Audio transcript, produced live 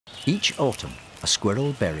Each autumn, a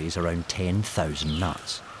squirrel buries around 10,000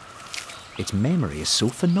 nuts. Its memory is so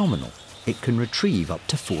phenomenal, it can retrieve up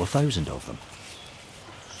to 4,000 of them.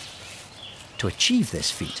 To achieve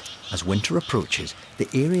this feat, as winter approaches, the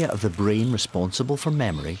area of the brain responsible for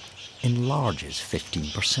memory enlarges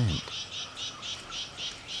 15%.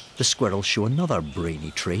 The squirrels show another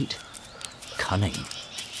brainy trait: cunning.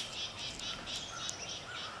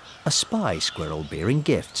 A spy squirrel bearing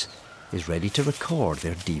gifts is ready to record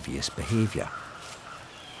their devious behaviour.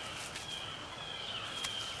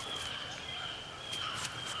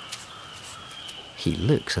 He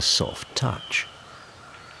looks a soft touch,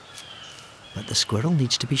 but the squirrel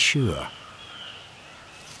needs to be sure.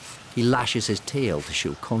 He lashes his tail to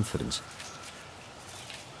show confidence.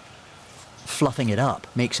 Fluffing it up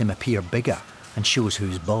makes him appear bigger and shows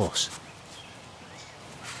who's boss.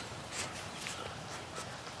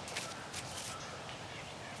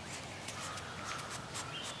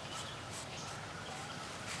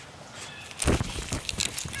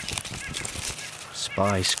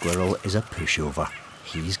 Spy squirrel is a pushover.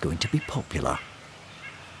 He's going to be popular.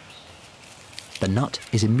 The nut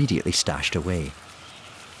is immediately stashed away.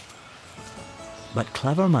 But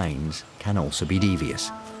clever minds can also be devious.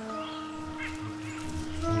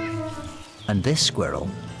 And this squirrel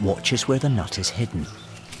watches where the nut is hidden.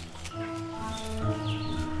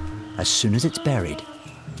 As soon as it's buried,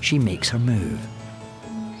 she makes her move.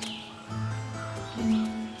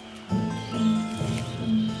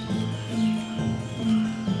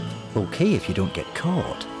 Okay if you don't get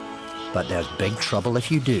caught, but there's big trouble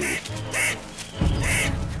if you do.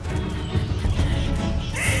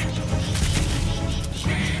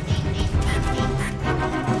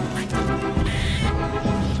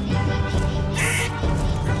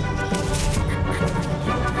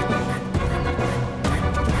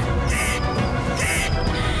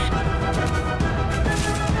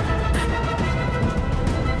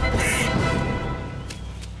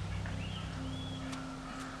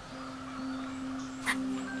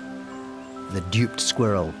 The duped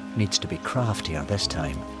squirrel needs to be craftier this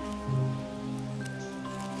time.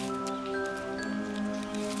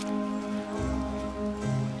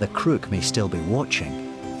 The crook may still be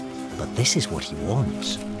watching, but this is what he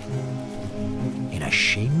wants. In a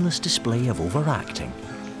shameless display of overacting,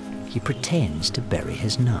 he pretends to bury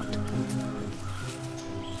his nut.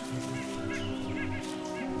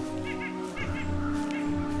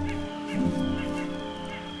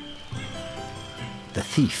 The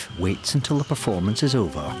thief waits until the performance is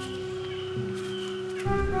over,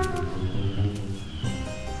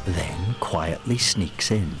 then quietly sneaks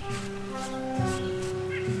in.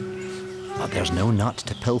 But there's no nut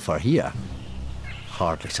to pilfer here.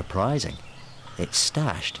 Hardly surprising. It's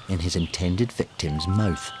stashed in his intended victim's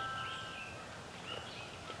mouth.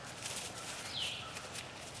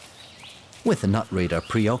 With the nut raider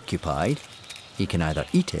preoccupied, he can either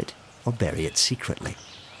eat it or bury it secretly.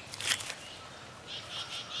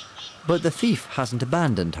 But the thief hasn't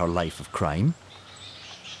abandoned her life of crime.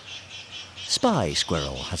 Spy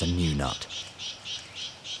squirrel has a new nut,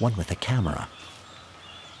 one with a camera.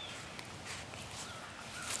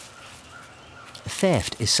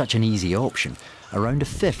 Theft is such an easy option. Around a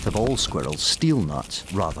fifth of all squirrels steal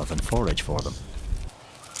nuts rather than forage for them.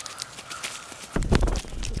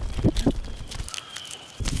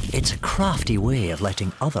 It's a crafty way of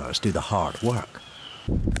letting others do the hard work.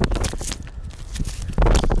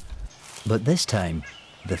 But this time,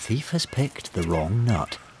 the thief has picked the wrong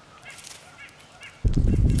nut.